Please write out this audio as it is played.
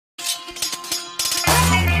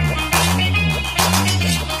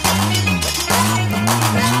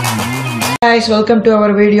Guys, welcome to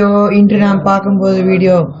our video. இன்று நாம் பார்க்கும்போது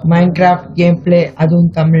வீடியோ மைன்கிராஃப்ட் கேம் பிளே, அதுவும்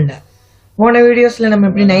தமிழ்ல. போன வீடியோஸ்ல நம்ம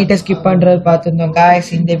எப்படி நைட்டை ஸ்கிப் பண்றது பார்த்துருந்தோம். guys,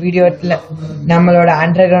 இந்த வீடியோல நம்மளோட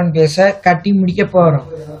அண்டர் கிரவுண்ட் பேஸை கட்டி முடிக்க போறோம்.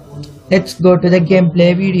 Let's go to the game play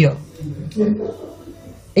video.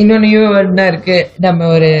 இன்னொன்று நியூ வேர்ல்ட்னா இருக்கு.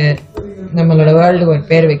 நம்மளோட வேர்ல்டுக்கு ஒரு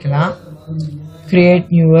பேர் வைக்கலாம். Create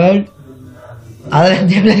new world.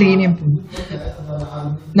 அதில் ரீநேம்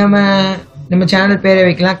நம்ம சேனல் பேரை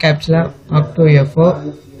வைக்கலாம். கேப்சலா ஆக்டோ எஃப்ஓ.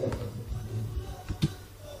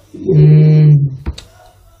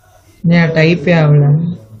 டைப்பே ஆகல.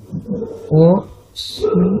 ஓ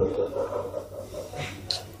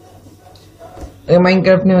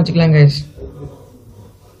மைன்கிராஃப்ட்னே வச்சுக்கலாம் கைஸ்.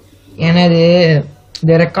 ஏன்னா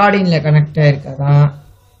இது ரெக்கார்டிங்ல கனெக்ட் ஆயிருக்காதான்.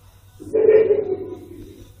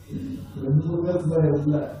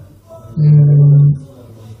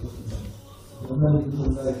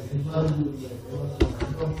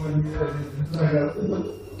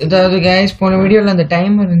 ஏதாவது கைஸ், போன வீடியோவில் அந்த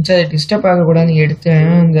டைமர் இருந்துச்சு, அதை டிஸ்டர்ப் ஆகக்கூடாதுன்னு எடுத்தேன்.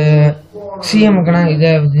 அந்த சிஎம்முக்கெல்லாம்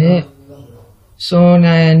இதாகுது. ஸோ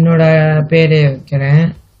நான் என்னோட பேரே வைக்கிறேன்.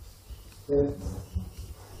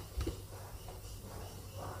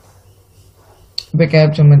 இப்போ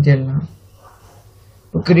கேப்சர் மாற்றிடலாம்.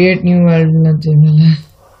 இப்போ கிரியேட் நியூ வேர்ல்டுன்னு தெரியல.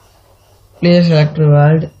 பிளே செலக்ட்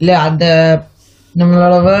வேர்ல்டு இல்லை, அந்த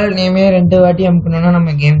நம்மளோட வேர்ல்ட் நேமே 2 வாட்டி அமுக்கணும்னா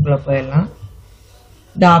நம்ம கேம்குள்ளே போயிடலாம்.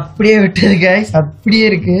 இது அப்படியே விட்டது கைஸ், அப்படியே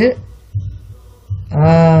இருக்கு.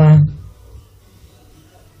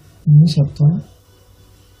 என்ன சத்தம்?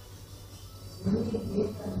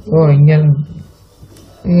 ஓ, இங்க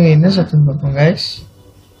என்ன சத்தம் பார்ப்போம் கைஸ்.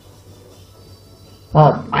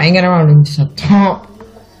 பயங்கரமா விழுந்துச்சு சத்தம்.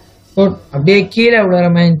 அப்படியே கீழே விழுற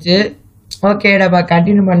மாதிரி இருந்துச்சு. ஓகேடாப்பா,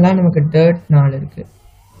 கண்டினியூ பண்ணலாம். நமக்கு 4 இருக்கு.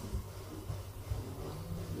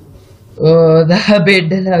 ஓ,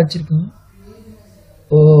 பெட் எல்லாம் வச்சிருக்கோம்.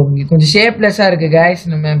 ஓ, கொஞ்சம் ஷேப்லெஸ்ஸா இருக்கு கைஸ்.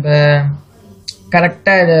 நம்ம இப்ப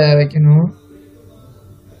கரெக்டா இதை வைக்கணும்.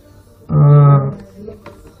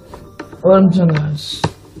 ஒரு நிமிஷம் guys.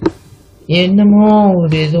 என்னமோ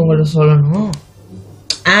ஒரு இது உங்களுக்கு சொல்லணும்.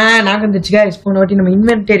 நாங்கள் இருந்துச்சு கைஸ். போன வாட்டி நம்ம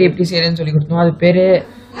இன்வென்டரி எப்படி செய்யறதுன்னு சொல்லி கொடுத்தோம். அது பேரு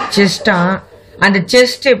செஸ்டா. அந்த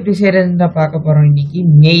செஸ்ட் எப்படி செய்யறதுன்னு தான் பார்க்க போறோம் இன்னைக்கு.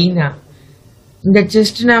 மெயினா இந்த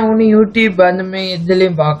செஸ்ட் நான் ஒன்றும் யூடியூப் அந்த மாதிரி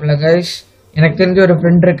எதுலையும் பார்க்கல கைஸ். எனக்கு தெரிஞ்ச ஒரு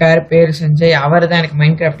ஃப்ரெண்ட் இருக்காரு, பேர் சஞ்சய். அவர் தான் எனக்கு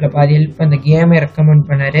மைன்கிராஃப்ட்ல பாதி ஹெல்ப் அந்த கேமை ரெக்கமெண்ட்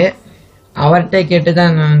பண்ணாரு. அவர்கிட்ட கேட்டு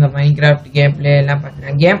தான் நான் அந்த மைன்கிராஃப்ட் கேம் பிளே எல்லாம்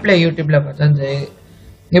பண்ணேன். கேம் பிளே யூடியூப்ல பார்த்தா அந்த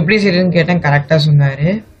எப்படி செய்யறதுன்னு கேட்டேன், கரெக்டாக சொன்னாரு.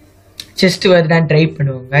 செஸ்ட் வந்து நான் ட்ரை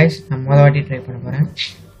பண்ணுவோம் கைஸ். நான் மொதல் வாட்டி ட்ரை பண்ண போறேன்.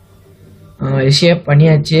 ஷேப்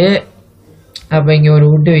பண்ணியாச்சு. அப்போ இங்கே ஒரு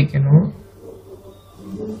வுட்டு வைக்கணும்.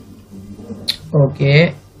 ஓகே,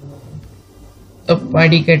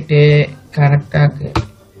 படிக்கட்டு கரெக்டாக்கு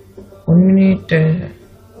ஒன்னிட்டு.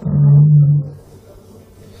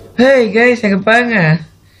 ஹே கைஸ், அங்க பாருங்க,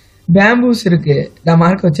 பேம்பூஸ் இருக்கு. நான்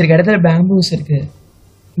மார்க் வச்சிருக்க இடத்துல பேம்பூஸ் இருக்கு.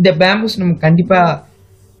 இந்த பேம்பூஸ் நம்ம கண்டிப்பா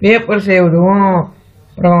பேப்பர் செய்ய விடுவோம்.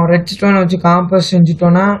 அப்புறம் ரெட் ஸ்டோன் வச்சு காம்பஸ்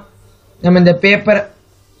செஞ்சுட்டோம்னா நம்ம இந்த பேப்பரை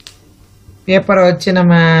வச்சு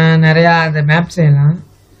நம்ம நிறையா அந்த மேப் செய்யலாம்.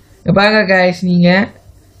 பாருங்க கைஸ், நீங்க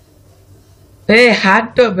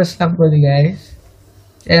ஹார்டோ பஸ் தான் போகுது கைஸ்.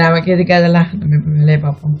 நமக்கு எதுக்கு அதெல்லாம், நம்ம இப்போ வேலையை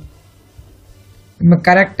பார்ப்போம். நம்ம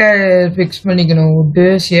கரெக்டாக ஃபிக்ஸ் பண்ணிக்கணும் விட்டு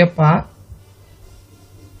ஷேப்பாக.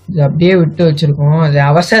 இது அப்படியே விட்டு வச்சுருக்கோம். அது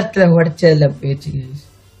அவசரத்தில் உடைச்சதில் போயிடுச்சு கைஸ்.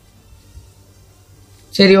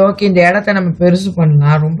 சரி, ஓகே, இந்த இடத்த நம்ம பெருசு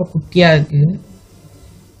பண்ணலாம். ரொம்ப குட்டியாக இருக்கு.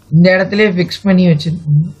 இந்த இடத்துலயே ஃபிக்ஸ் பண்ணி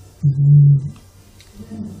வச்சுருக்கோம்.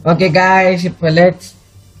 ஓகே கைஸ், இப்போ லெட்ஸ்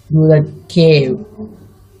டு த கேவ்.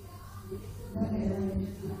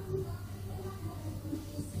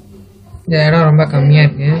 இந்த இடம் ரொம்ப கம்மியா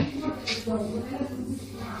இருக்கு.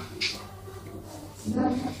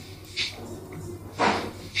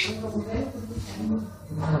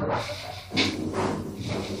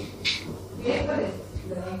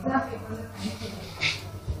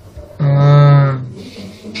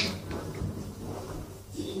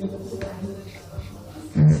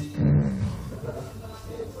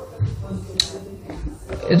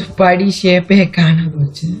 இது படி ஷேப்பே காண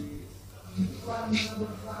போச்சு.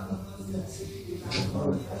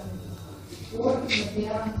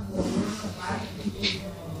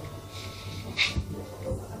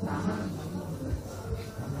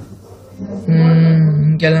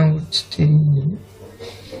 இங்கெல்லாம் முடிச்சுட்டு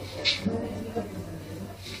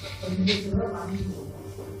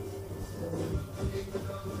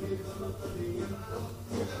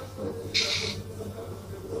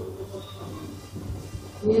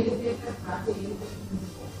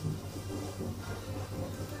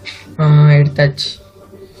எடுத்தாச்சு.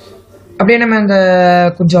 அப்படியே நம்ம இந்த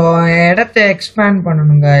கொஞ்சம் இடத்த எக்ஸ்பேண்ட்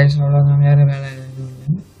பண்ணணும் गाइस அவ்வளவுதான் வேற வேலை எதுவும்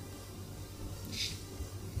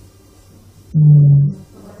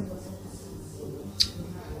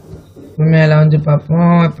இல்லை மேல வந்து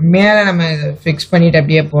பார்ப்போம் இப்போ மேல நம்ம ஃபிக்ஸ் பண்ணிட்டு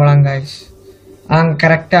அப்படியே போலாம் गाइस அங்க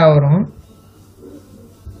கரெக்டா வரும்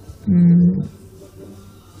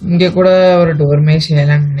இங்க கூட ஒரு டோர் மேய்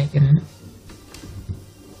செய்யலாம்னு நினைக்கிறேன்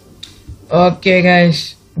ஓகே गाइस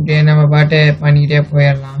அப்படியே நம்ம பாட்டு பண்ணிட்டே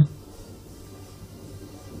போயிடலாம்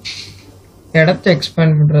இடத்தை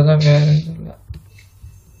எக்ஸ்பேண்ட் பண்றதா வேற இல்ல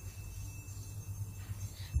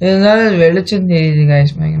இருந்தாலும் வெளிச்சம் தெரியுது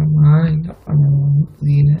गाइस பயங்கரமா என்ன பண்ணணும்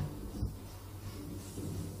புரியல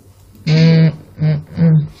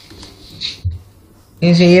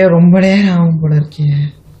இது செய்ய ரொம்ப நேரம் ஆகும் போல இருக்கே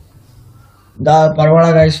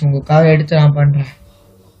பரவாயில்ல गाइस உங்களுக்காக எடுத்து நான் பண்றேன்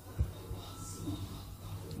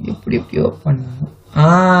எப்படி எப்படியோ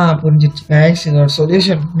பண்ணணும் புரிஞ்சிச்சு गाइस இதோட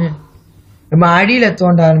சொல்யூஷன் நம்ம அடியில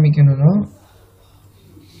தோண்ட ஆரம்பிக்கணும்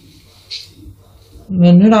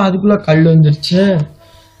என்னடா அதுக்குள்ள கல் வந்துருச்சு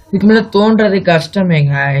இதுக்கு மேல தோன்றது கஷ்டமே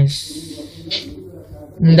गाइस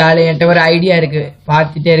இந்த ஆளு என்கிட்ட ஒரு ஐடியா இருக்கு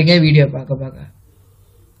பார்த்துட்டே இருக்கேன் வீடியோ பார்க்க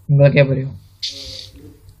உங்களுக்கே புரியும்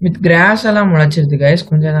வித் கிராஸ் எல்லாம் முளைச்சிருது गाइस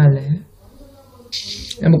கொஞ்ச நாள்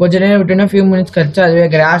நம்ம கொஞ்ச நேரம் விட்டோம்னா ஃபியூ மினிட்ஸ் கழிச்சு அதுவே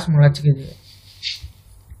கிராஸ் முளைச்சிக்குது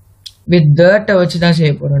வித் டர்ட்டை வச்சு தான்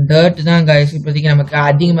செய்ய போறோம் டர்ட் தான் गाइस இப்போதைக்கு நமக்கு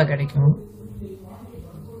அதிகமாக கிடைக்கும்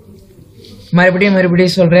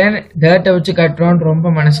மறுபடியும் சொல்றேன் டர்ட்டை வச்சு கட்டுறோன்னு ரொம்ப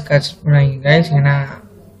மனசு கஷ்டப்படுறாங்க गाइस ஏன்னா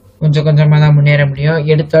கொஞ்சம் கொஞ்சமாக தான் முன்னேற முடியும்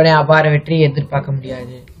எடுத்தோடனே அபார வெற்றி எதிர்பார்க்க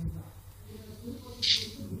முடியாது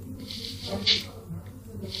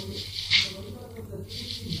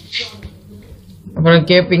அப்புறம்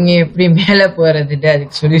கேட்பீங்க எப்படி மேலே போறதுட்டு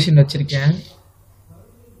அதுக்கு சொல்யூஷன் வச்சிருக்கேன்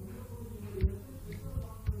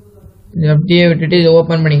இது அப்படியே விட்டுட்டு இது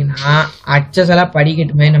ஓப்பன் பண்ணிங்கன்னா அச்சஸ் எல்லாம்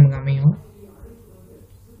படிக்கட்டு மாதிரி நமக்கு அமையும்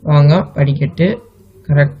வாங்க படிக்கட்டு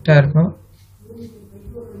கரெக்டாக இருக்கும்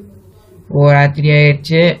ராத்திரி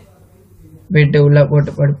ஆயிடுச்சு பெட்டு உள்ள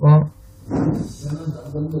போட்டு படுப்போம்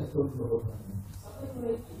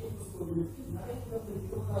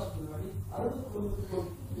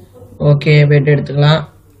ஓகே பெட் எடுத்துக்கலாம்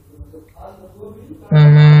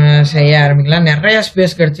செய்ய ஆரம்பிக்கலாம் நிறைய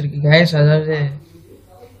ஸ்பேஸ் கிடைச்சிருக்கு गाइस அதாவது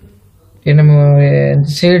நம்ம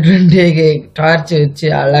சைடு 2 டார்ச் வச்சு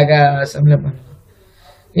அழகா அசம்பிள் பண்ணலாம்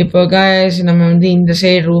இப்போ गाइस நம்ம வந்து இந்த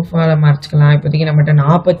சைடு ரூஃபால மறைச்சிக்கலாம் இப்போதைக்கு நம்மகிட்ட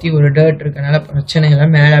 41 டர்ட் இருக்கனால பிரச்சனை இல்லை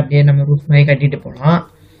மேலே அப்படியே நம்ம ரூஃப் மாதிரி கட்டிட்டு போகலாம்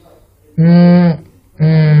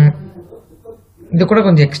இது கூட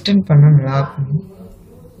கொஞ்சம் எக்ஸ்டெண்ட் பண்ணால் நல்லா இருக்கும்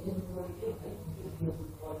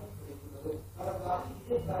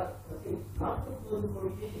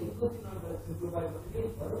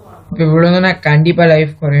இப்போ இவ்வளோதானே கண்டிப்பாக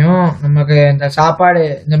லைஃப் குறையும் நமக்கு இந்த சாப்பாடு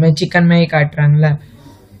இந்த மாதிரி சிக்கன் மாதிரி காட்டுறாங்கல்ல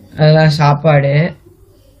அதெல்லாம் சாப்பாடு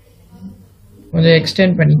கொஞ்சம்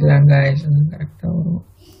எக்ஸ்டெண்ட் பண்ணிக்கலாம் गाइस அதான் கரெக்டாக வரும்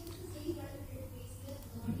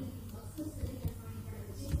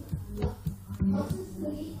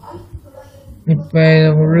இப்போ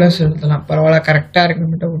இதை உள்ள செலுத்தலாம் பரவாயில்ல கரெக்டாக இருக்க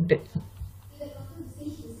மட்டும் விட்டு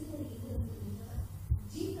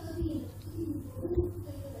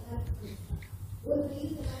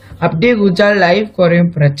அப்படியே குதிச்சால் லைஃப்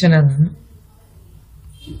குறையும் பிரச்சனை தான்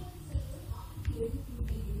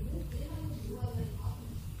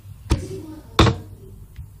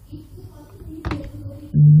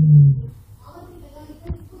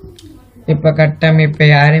இப்ப கட்டமைப்பை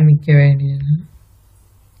ஆரம்பிக்க வேண்டியது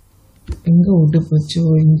எங்க விட்டு போச்சு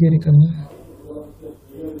இங்க இருக்காங்க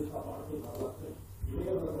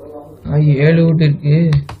 7 வீட்டு இருக்கு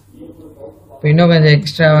இப்போ இன்னும் கொஞ்சம்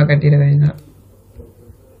எக்ஸ்ட்ராவா கட்டிட வேண்டாம்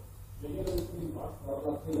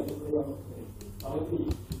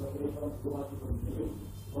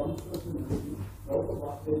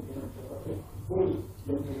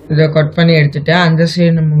இதை கட் பண்ணி எடுத்துட்டு அந்த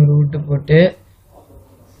சைடு நம்ம ஒரு வீட்டு போட்டு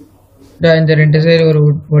இந்த 2 சைடு ஒரு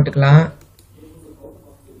வுட் போட்டுக்கலாம்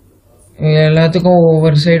எல்லாத்துக்கும்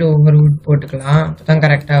ஒவ்வொரு சைடு ஒவ்வொரு வுட் போட்டுக்கலாம் அப்பதான்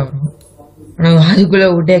கரெக்டா வரும் ஆனால் அதுக்குள்ள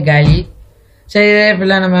வுட்டே காலி சரி இதே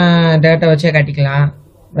இப்பெல்லாம் நம்ம டேட்டா வச்சே கட்டிக்கலாம்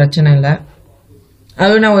பிரச்சனை இல்லை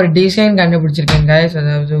அதுவும் நான் ஒரு டிசைன் கண்டுபிடிச்சிருக்கேன் गाइस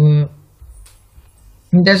அதாவது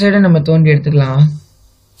இந்த சைடு நம்ம தோண்டி எடுத்துக்கலாம்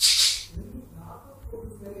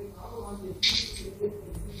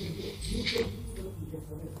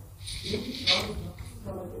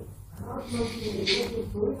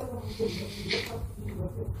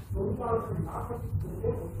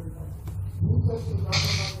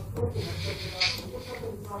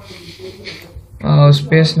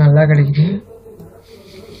ஸ்பேஸ் நல்லா கிடைக்குது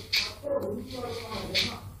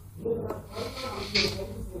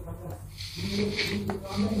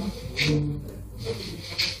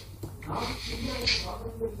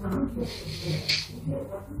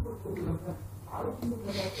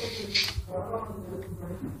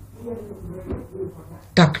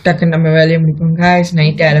டக்கு டக்குன்னு நம்ம வேலையை முடிப்போம் காய்ஸ்.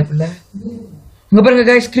 நைட் ஆடக்குள்ள இங்க பாருங்க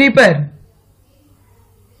காய்ஸ்,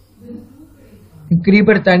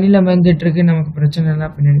 கிரீப்பர் தண்ணியில வந்துட்டு இருக்கு. நமக்கு பிரச்சனை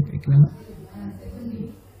எல்லாம் பின்னாடி போய்க்கலாம்.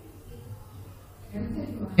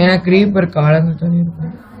 ஏன்னா கிரீப்பர் காலங்க தண்ணி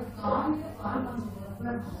இருக்கும்.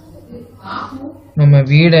 நம்ம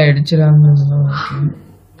வீடை அடிச்சிடாம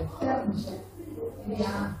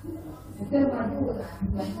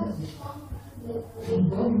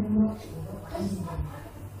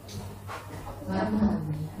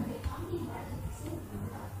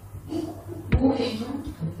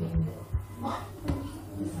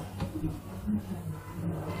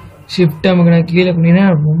ஷிஃப்ட் நமக்கு நான் கீழே பண்ணினா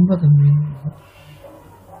ரொம்ப கம்மி.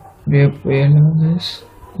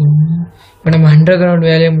 இப்போ நம்ம அண்டர் கிரவுண்ட்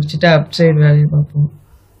வேலையை முடிச்சுட்டு அப் சைடு வேலையை பார்ப்போம்.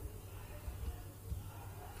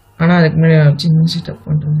 ஆனால் அதுக்கு முன்னாடி சின்ன செட்டப்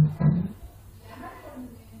பண்ணுறது.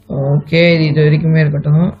 ஓகே, இது வரைக்குமே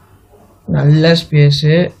இருக்கட்டும். நல்ல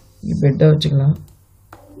ஸ்பேஸு, பெட்டை வச்சுக்கலாம்.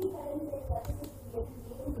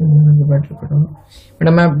 பெட் இருக்கட்டும். இப்போ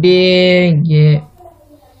நம்ம அப்படியே இங்கே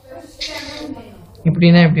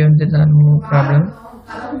இப்படின்னா இப்படி வந்துடலாம், நோ ப்ராப்ளம்.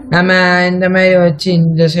 நம்ம இந்த மாதிரி வச்சு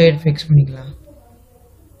இந்த சைடு ஃபிக்ஸ் பண்ணிக்கலாம்.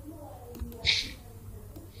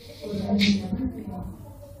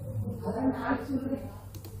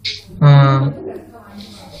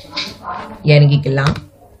 இறங்கிக்கலாம்.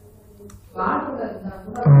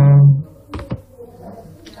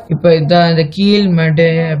 இப்போ இதான் இந்த கீழ்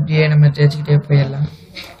மட்டும் அப்படியே நம்ம தேய்ச்சிக்கிட்டே போயிடலாம்.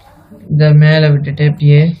 இந்த மேலே விட்டுட்டு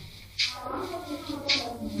அப்படியே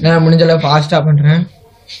நான் முடிஞ்சளவு ஃபாஸ்ட்டாக பண்ணுறேன்.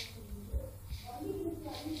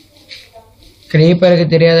 கிரீப்பருக்கு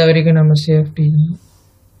தெரியாத வரைக்கும் நம்ம சேஃப்டி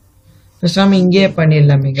பேசாமல் இங்கேயே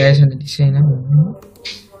பண்ணிடலாமே கேஸ். அந்த டிசைனை 1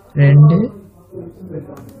 2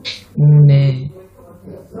 3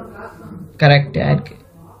 கரெக்டாக இருக்கு.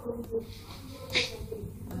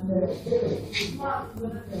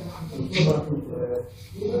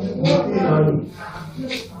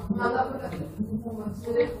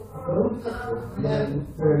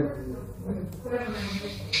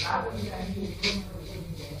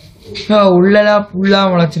 உள்ளலாம் புல்லா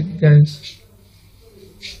முளைச்சிருக்கு guys.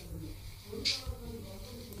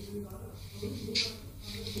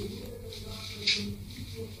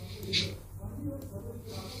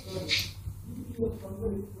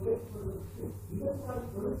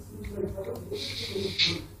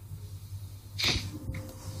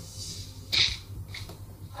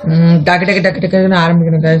 டக்கு டக்கு டக்கு டக்குன்னு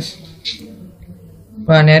ஆரம்பிக்கணும் guys.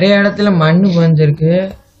 இப்போ நிறைய இடத்துல மண் வந்துருக்கு.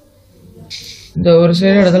 இந்த ஒரு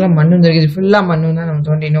சில இடத்துல மண் வந்துருக்கு. இது ஃபுல்லாக மண் தான் நம்ம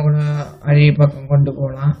தோண்டி இன்னும் கூட அடி பக்கம் கொண்டு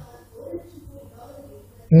போகலாம்.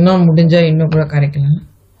 இன்னும் முடிஞ்சால் இன்னும் கூட கரைக்கலாம்.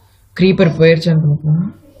 க்ரீப்பர் போயிடுச்சான்னு பார்ப்போம்.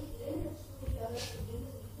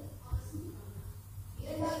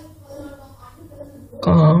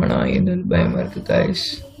 காணா என்னன்னு பயமாக இருக்குது guys.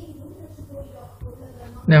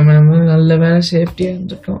 நம்ம நல்ல வேலை சேஃப்டியாக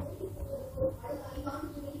இருந்துட்டோம்.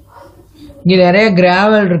 இங்கே நிறைய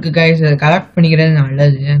கிராவல் இருக்குது guys. அதை கலெக்ட் பண்ணிக்கிறது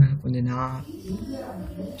நல்லது.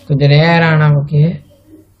 கொஞ்சம் நேரம் ஆனால் ஓகே.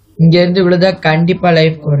 இங்கேருந்து விழுதா கண்டிப்பாக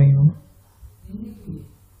லைஃப் குறையும்.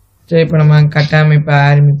 சரி, இப்போ நம்ம கட்டாமல் இப்போ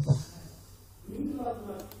ஆரம்பிப்போம்.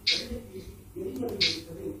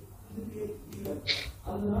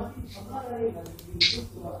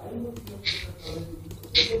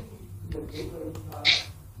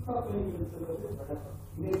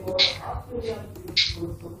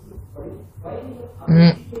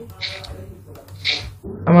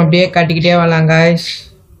 நம்ம அப்படியே கட்டிக்கிட்டே வரலாம் guys.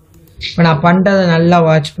 இப்போ நான் பண்ணுறதை நல்லா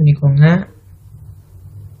வாட்ச் பண்ணிக்கோங்க.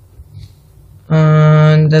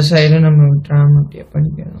 இந்த சைடும் நம்ம விட்டுறாம அப்படியே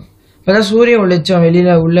பண்ணிக்கலாம். இப்போதான் சூரிய வெளிச்சம்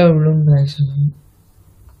வெளியில உள்ள விழும் guys.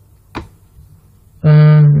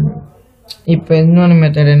 இப்போ இன்னொன்று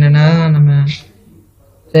மெத்தட் என்னன்னா, நம்ம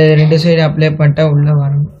 2 சைடு அப்ளை பண்ணிட்டா உள்ள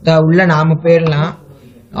வரணும். உள்ள நாம போயிடலாம்,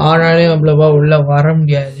 ஆனாலும் அவ்வளோவா உள்ள வர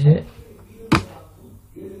முடியாது.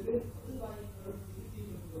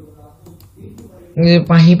 இது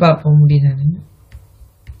பண்ணி பார்ப்போம் முடியுதானு.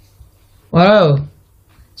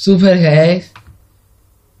 Super guys.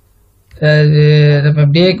 அது நம்ம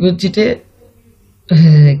அப்படியே குதிச்சுட்டு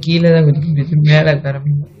கீழே தான் குதிக்க முடியுது, மேலே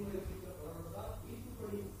தரணும்.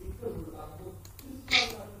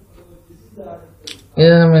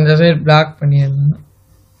 இதை நம்ம இந்த சைடு பிளாக் பண்ணிடலாம்.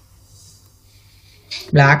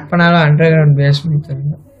 பிளாக் பண்ணாலும் அண்டர் கிரவுண்ட் பேஸ் பண்ணி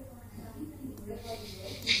தரணும்.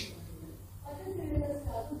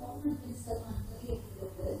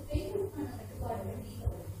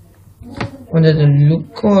 கொஞ்சம்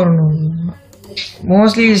லுக்கும் வரணும்.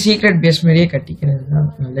 மோஸ்ட்லி சீக்ரெட் பேஸ் மாதிரியே கட்டிக்கிறது தான்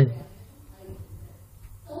நல்லது.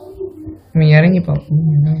 நம்ம இறங்கி பார்ப்போம்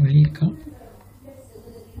என்ன வழி இருக்கா.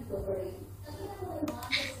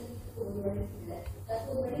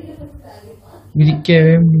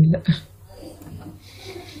 விரிக்கவே முடியல.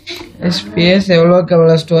 ஸ்பேஸ் எவ்வளோக்கு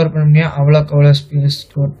எவ்வளோ ஸ்டோர் பண்ண முடியும் அவ்வளோக்கு எவ்வளோ ஸ்பேஸ்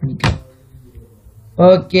ஸ்டோர் பண்ணிக்கலாம்.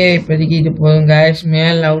 ஓகே இப்போதைக்கு இது போதும் கைஸ்.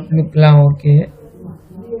 மேல் அவுட்லுக்லாம் ஓகே.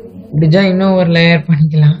 இப்படிதான் இன்னும் ஒரு லேயர்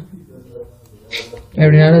பண்ணிக்கலாம்.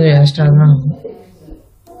 எப்படினாலும் எக்ஸ்ட்ரா தான்.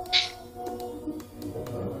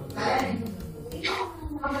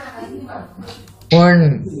 1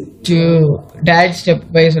 2 டேட் ஸ்டெப்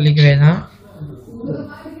பை சொல்லிக்கிறேன் தான்.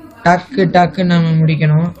 டக்கு டக்கு நம்ம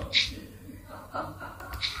முடிக்கணும்.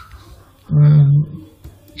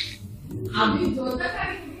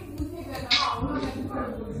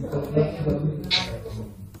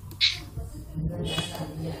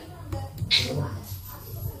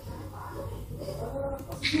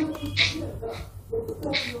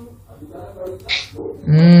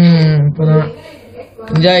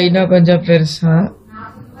 இப்போதான் இன்னும் கொஞ்சம் பெருசா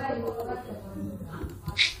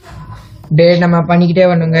டேட் நம்ம பண்ணிக்கிட்டே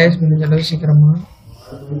வரணுங்க. முடிஞ்ச அளவு சீக்கிரமா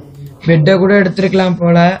பெட்டை கூட எடுத்துருக்கலாம்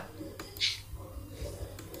போல.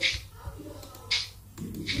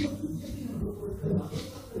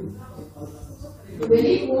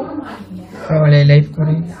 பரவாயில்ல லைஃப்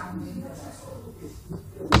குறையும்.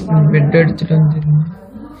 பெட் எடுத்துட்டு வந்துருங்க.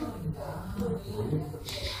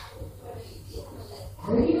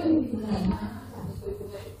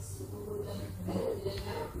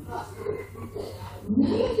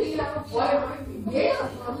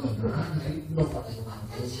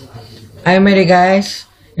 அதே மாதிரி கைஸ்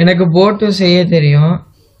எனக்கு போட்டும் செய்ய தெரியும்.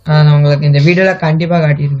 நான் உங்களுக்கு இந்த வீடியோவில் கண்டிப்பாக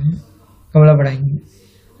காட்டிடுவேன், கவலைப்படாதீங்க.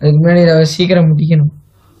 அதுக்கு முன்னாடி இதை சீக்கிரம் முடிக்கணும்.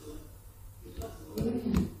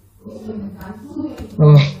 ஓ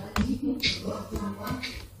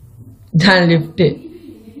தான் லிஃப்ட்டு.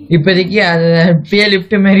 இப்போதைக்கு அதை இப்பயே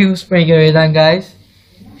லிஃப்ட் மாதிரி யூஸ் பண்ணிக்கிறவே தான் கைஸ்.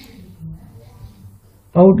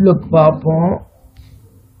 அவுட்லுக் பார்ப்போம்.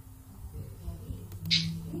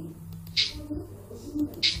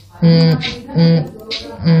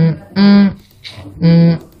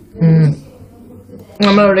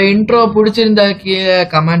 நம்மளோட இன்ட்ரோ பிடிச்சிருந்தா கீழே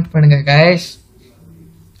கமெண்ட் பண்ணுங்க கைஸ்.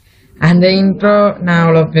 அந்த இன்ட்ரோ நான்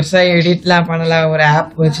அவ்வளோ பெருசாக எடிட்லாம் பண்ணல, ஒரு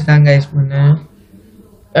ஆப் வச்சு தான் கைஸ் பண்ணேன்.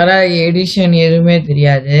 அதாவது எடிஷன் எதுவுமே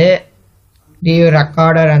தெரியாது,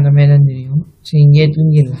 ரெக்கார்டர் அந்த மாதிரி தான் தெரியும். ஸோ இங்கே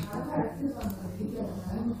தூங்கிடலாம்.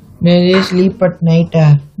 ஸ்லீப் அட் நைட்டா?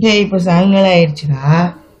 இப்போ சாயங்காலம் ஆயிடுச்சுடா,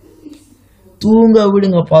 தூங்க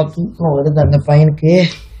விடுங்கப்பா, தூக்கம் வருது அந்த பையனுக்கு.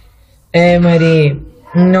 அதே மாதிரி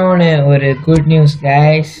இன்னொன்று ஒரு குட் நியூஸ்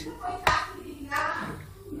கைஸ்,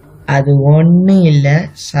 அது ஒன்றும் இல்லை,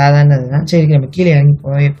 சாதாரணது தான். சரி நம்ம கீழே இறங்கி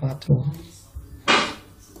போய் பார்த்துருவோம்.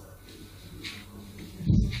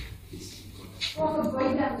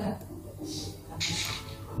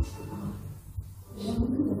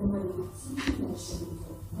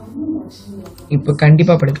 இப்போ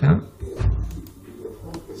கண்டிப்பாக படுக்கலாம்.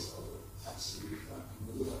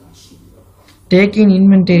 டேக்கிங்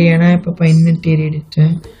இன்வென்டரி, ஆனால் இப்போ இன்வென்டரி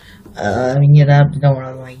எடுத்தேன். அவங்க ஏதாவது அப்படி தான்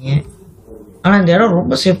உணர்வாங்க. ஆனால் இந்த இடம்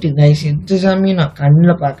ரொம்ப சேஃப்டி கைஸ். எந்த சாமியும் நான்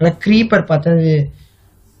கண்ணில் பார்க்கல. க்ரீப்பர் பார்த்தது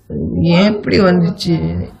ஏன் எப்படி வந்துச்சு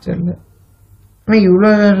தெரியல. ஆனால்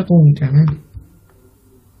இவ்வளோ நேரம் தூங்கிட்டானே.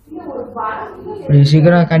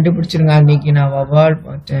 சீக்கிரம் கண்டுபிடிச்சிருங்க. அன்னைக்கு நான் வவால்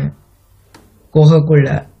பார்த்தேன் குகைக்குள்ள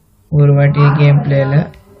ஒரு வாட்டி கேம் பிளேல.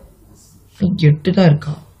 8 தான்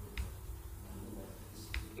இருக்கா.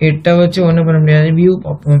 8 வச்சு ஒன்றும் பண்ண முடியாது. வியூ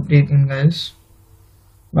பார்ப்போம் எப்படி இருக்குங்க கைஸ்.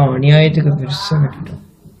 நான் அநியாயத்துக்கு பெருசாக கட்டிட்டோம்.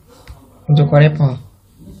 கொஞ்சம் குறைப்பா.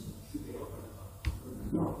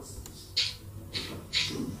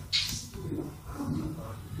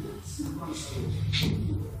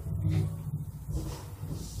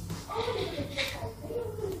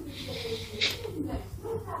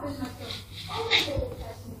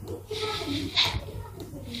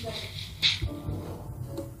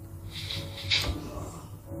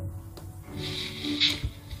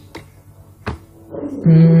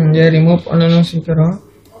 ரிமூவ் பண்ணணும் சீக்கிரம்.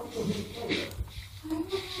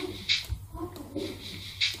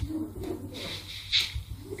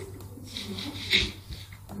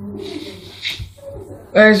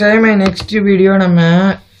 நெக்ஸ்ட் வீடியோ நம்ம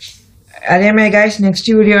அதே மாதிரி கைஸ் நெக்ஸ்ட்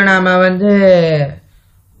வீடியோ நாம வந்து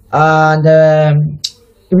அந்த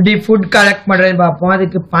இப்படி ஃபுட் கலெக்ட் பண்ணுறது பார்ப்போம்.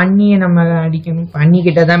 அதுக்கு பன்னியை நம்ம அடிக்கணும்.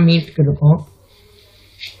 பன்னிக்கிட்ட தான் மீட் இருக்கும்.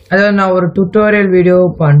 அதாவது நான் ஒரு டுட்டோரியல் வீடியோ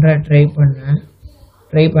பண்ணுறேன், ட்ரை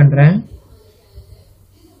பண்ணுறேன்.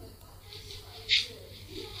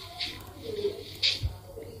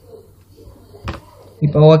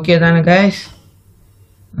 இப்போ ஓகே தானே கைஸ்?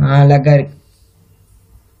 அழகா இருக்கு.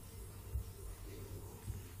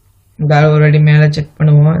 ஒரு வாட்டி மேலே செக்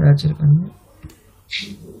பண்ணுவோம் ஏதாச்சும் இருக்காங்க.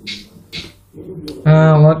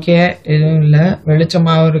 ஓகே, எதுவும் இல்லை,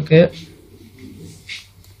 வெளிச்சமாகவும் இருக்கு.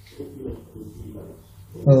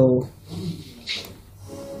 ஓ,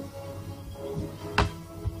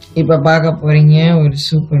 இப்போ பார்க்க போறீங்க ஒரு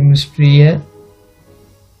சூப்பர் மிஸ்ட்ரிய.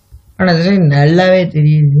 ஆனால் அந்த சைடு நல்லாவே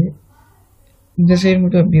தெரியுது. இந்த சைடு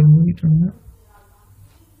மட்டும் அப்படியே மூடிட்டோம்னா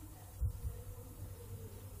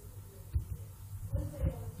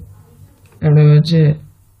அப்படி வச்சு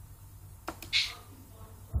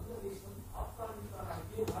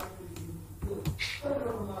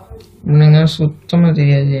என்னங்க சுத்தமா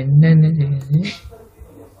தெரியாது, என்னன்னு தெரியாது.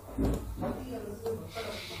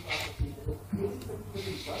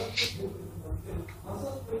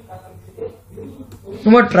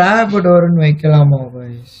 சும்மா ட்ராப் டோர்னு வைக்கலாமா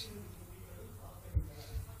guys?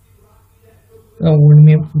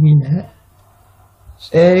 ஒண்ணுமே புரியல.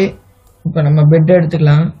 சரி, இப்போ நம்ம பெட்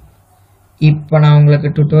எடுத்துக்கலாம். இப்போ நான் உங்களுக்கு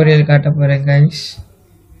டுட்டோரியல் காட்ட போறேன் கைஸ்.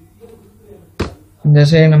 இந்த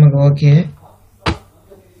சைடு நமக்கு ஓகே.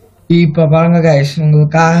 இப்போ பாருங்க கைஸ்,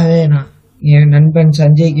 உங்களுக்காகவே நான் என் நண்பன்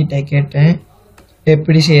சஞ்சய் கிட்ட கேட்டேன்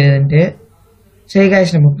எப்படி செய்யறதுன்ட்டு. சரி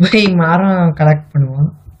கைஸ், நம்ம போய் மரம் கலெக்ட் பண்ணுவோம்.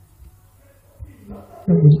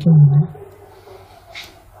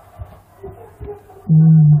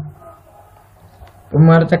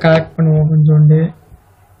 மரத்தை கலெக்ட் பண்ணுவோம் கொஞ்சோண்டு.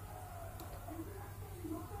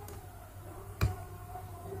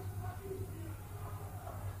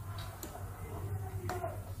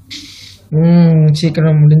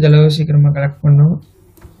 சீக்கிரம் முடிஞ்ச அளவு சீக்கிரமா கலெக்ட் பண்ணோம்.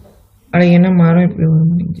 அது என்ன மரம் இப்படி வர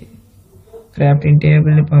முடியுது? Grafting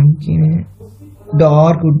table, pumpkin,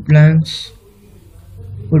 dark would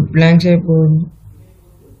பிளாங்க்ஸே போதும்.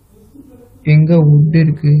 எங்க வுட்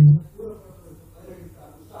இருக்கு?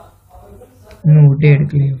 இன்னும் வுட்டே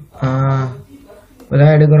எடுக்கலையோ?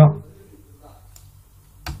 இப்போதான் எடுக்கிறோம்.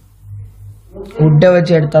 வுட்டை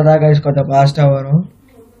வச்சு எடுத்தாதான் கைஸ் கொஞ்சம் ஃபாஸ்டா வரும்.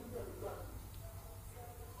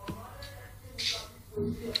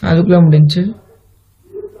 அதுக்குள்ள முடிஞ்சு.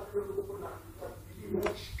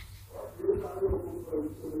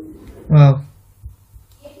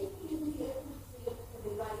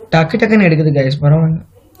 டக்கு டக்குன்னு எடுக்குது கைஸ், பரவாயில்ல.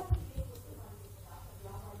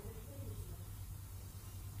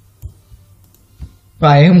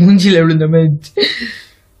 மூஞ்சில விழுந்த மாதிரி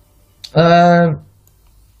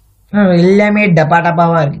எல்லாமே டப்பா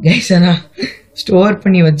டப்பாவா இருக்கு கைஸ். ஆனா ஸ்டோர்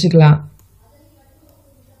பண்ணி வச்சுக்கலாம்.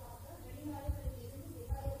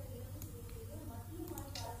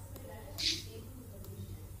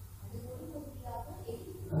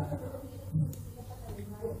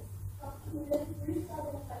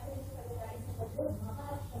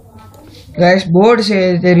 கைஸ், போர்டு செய்ய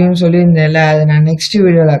தெரியும் சொல்லியிருந்தேன்ல, அதை நான் நெக்ஸ்ட்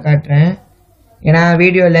வீடியோவில் காட்டுறேன். ஏன்னா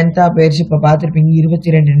வீடியோ லென்த்தாக போயிடுச்சு. இப்போ பார்த்துருப்பீங்க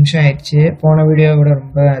 22 நிமிஷம் ஆயிடுச்சு. போன வீடியோவை விட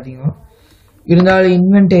ரொம்ப அதிகம். இருந்தாலும்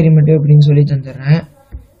இன்வென்டரி மட்டும் எப்படின்னு சொல்லி தந்துடுறேன்.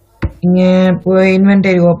 நீங்கள் இப்போ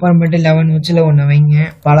இன்வென்டரி ஓப்பன் பண்ணிட்டு 11 வச்சுல ஒன்று வைங்க,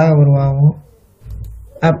 பலகை உருவாகும்.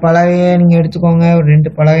 பலகையை நீங்கள் எடுத்துக்கோங்க, ஒரு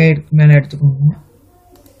 2 பலகை மேலே எடுத்துக்கோங்க,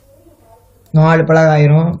 4 பலகை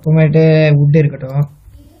ஆயிரும். அப்புறமேட்டு வுட் இருக்கட்டும்,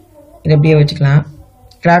 இதை அப்படியே வச்சுக்கலாம்.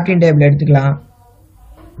 கிராஃப்டிங் டேபிள் எடுத்துக்கலாம்.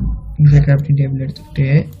 இந்த கிராஃப்டிங் டேபிள் எடுத்துக்கிட்டு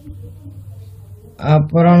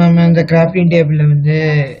அப்புறம் நம்ம இந்த கிராஃப்டிங் டேபிளில் வந்து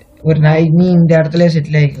ஒரு நீ இந்த இடத்துல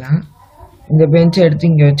செட்டில் ஆகிக்கலாம். இந்த பெஞ்சை எடுத்து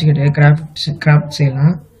இங்கே வச்சுக்கிட்டு கிராஃப்ட்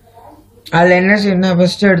செய்யலாம். அதில் என்ன செய்யணும்னா,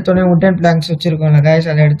 ஃபஸ்ட்டு எடுத்தோடனே வுட்டன் பிளாங்க்ஸ் வச்சுருக்கோம்ல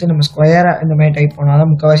கைஸ், அதை எடுத்து நம்ம ஸ்கொயராக இந்த மாதிரி டைப் பண்ணோம்.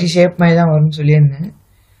 அதான் முக்கால்வாசி ஷேப் மாதிரி தான் வரும்னு சொல்லியிருந்தேன்.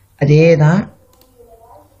 அதே தான்,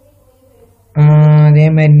 அதே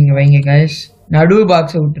மாதிரி நீங்கள் வைங்க கைஸ். நடுவு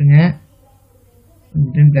பாக்ஸை விட்டுருங்க.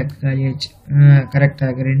 வுட்டன் பிளாக் காலி ஆயிடுச்சு.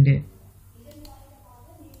 கரெக்டாக 2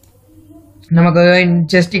 நமக்கு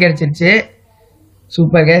செஸ்ட் கிடச்சிருச்சு.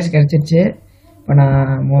 சூப்பர் கேஸ் கிடச்சிருச்சு. இப்போ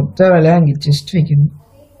நான் மொத்த வேலை அங்கே செஸ்ட் வைக்கணும்.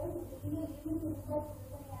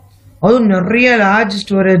 அதுவும் நிறைய லார்ஜ்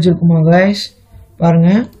ஸ்டோரேஜ் இருக்குமா கைஸ்? பாருங்க,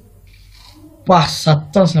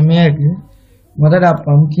 சத்தம் செம்மையாக இருக்குது. முதல்ல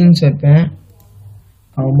பம்ப்கின்ஸ் வைப்பேன்,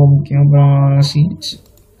 ரொம்ப முக்கியம். அப்புறம் சீட்ஸ்,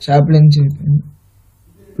 சாப்ளின்ஸ் வைப்பேன்.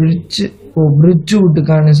 பிரிட்ஜு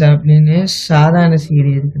வுட்டுக்கான சாப்ளின்னு சாதாரண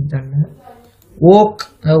சீரி இருக்குன்னு தாங்க.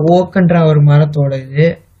 ஓக்குன்ற ஒரு மரத்தோட இது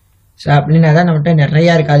சாப்ளின், அதான் நம்மகிட்ட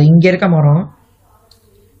நிறையா இருக்குது. அது இங்கே இருக்க மரம்.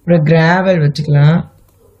 அப்புறம் கிராவல் வச்சுக்கலாம்.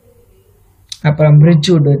 அப்புறம் பிரிட்ஜ்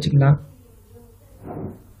வுட் வச்சுக்கலாம்.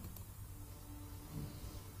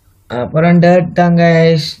 அப்புறம் டேர்ட் தாங்க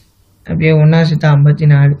அப்படியே ஒன்றா சேர்த்து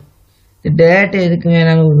 54. இந்த டேர்ட் எதுக்கு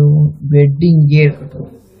வேணாலும் ஒரு பெட்டு இங்கேயே இருக்கட்டும்.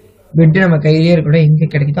 பெட்டு நம்ம கையிலே இருக்கட்டும், எங்கே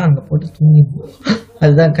கிடைக்குதோ அங்கே போட்டு தூங்கிடுவோம்.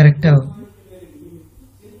 அதுதான் கரெக்டாக வரும்.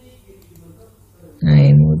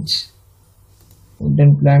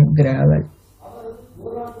 Wooden blank, gravel.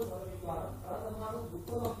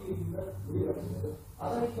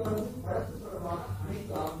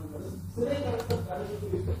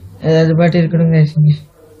 அது பாட்டு இருக்கணும் guys.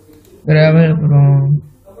 கிராவல் அப்புறம்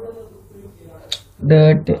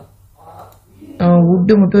டர்ட்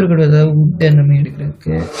வுட்டு மட்டும் இருக்கட்டும். அதாவது வுட் அந்த மாதிரி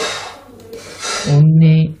எடுக்கிறதுக்கு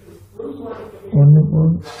ஒன்று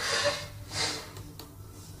போதும்.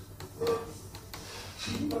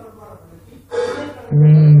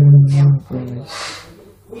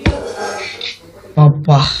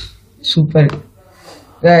 அப்பா சூப்பர்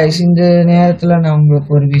guys. இந்த நேரத்தில் நான்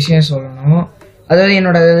உங்களுக்கு ஒரு விஷயம் சொல்லணும். அதாவது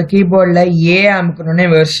என்னோட கீபோர்டில் ஏ அமுக்கணுன்னே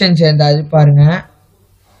வெர்ஷன் சேர்ந்தாது பாருங்க.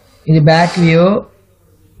 இது பேக் வியூ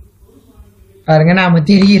பாருங்க, நாம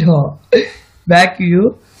தெரிகிறோம். பேக் வியூ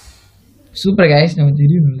சூப்பர் guys, நம்ம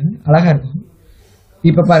தெரியும்ல, அழகா இருக்கும்.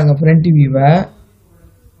 இப்போ பாருங்க ஃப்ரண்ட் வியூவை,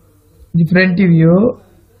 இது ஃப்ரண்ட் வியூ,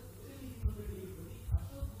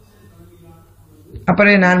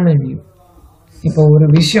 அப்புறம் நார்மல் வியூ. இப்போ ஒரு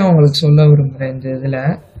விஷயம் உங்களுக்கு சொல்ல விரும்புகிறேன் இந்த இதில்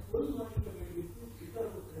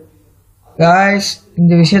guys.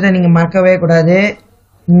 இந்த விஷயத்த நீங்கள் மறக்கவே கூடாது.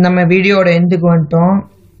 நம்ம வீடியோட எண்டுக்கு வந்துட்டோம்.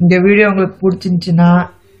 இந்த வீடியோ உங்களுக்கு பிடிச்சிருந்துச்சுன்னா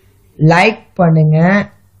லைக் பண்ணுங்க,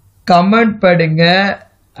 கமெண்ட் பண்ணுங்க.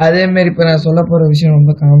 அதேமாரி இப்போ நான் சொல்ல போகிற விஷயம்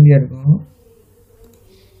ரொம்ப காமெடியாக இருக்கும்,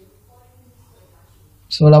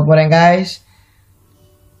 சொல்ல போகிறேன் guys.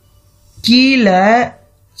 கீழே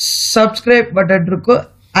சப்ஸ்கிரைப் பட்டன் இருக்கும்,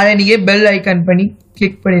 அதை நீங்கள் பெல் ஐக்கான் பண்ணி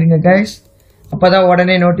கிளிக் பண்ணிடுங்க guys. அப்போ தான்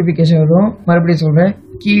உடனே நோட்டிஃபிகேஷன் வரும். மறுபடியும் சொல்கிறேன்,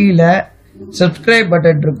 கீழே சப்ஸ்கிரைப்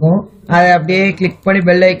பட்டன் இருக்கும், அதை அப்படியே கிளிக் பண்ணி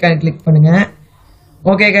பெல் ஐக்கான் கிளிக் பண்ணுங்கள்.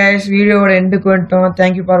 ஓகே guys, வீடியோவோட எண்டுக்கு வந்துட்டோம்.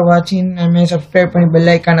 தேங்க்யூ ஃபார் வாட்சிங். நம்ம சப்ஸ்கிரைப் பண்ணி பெல்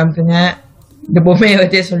ஐக்கான் அமுக்குங்க. இந்த பொம்மையை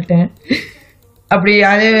வச்சே சொல்லிட்டேன். அப்படி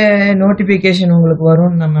அதே நோட்டிஃபிகேஷன் உங்களுக்கு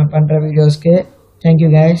வரும் நம்ம பண்ணுற வீடியோஸ்க்கு.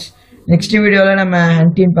 Thank you guys. நெக்ஸ்ட் வீடியோவில் நம்ம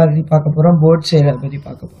ஹண்டின் பற்றி பார்க்க போகிறோம், போட் சேலை பற்றி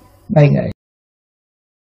பார்க்க போகிறோம். By guys.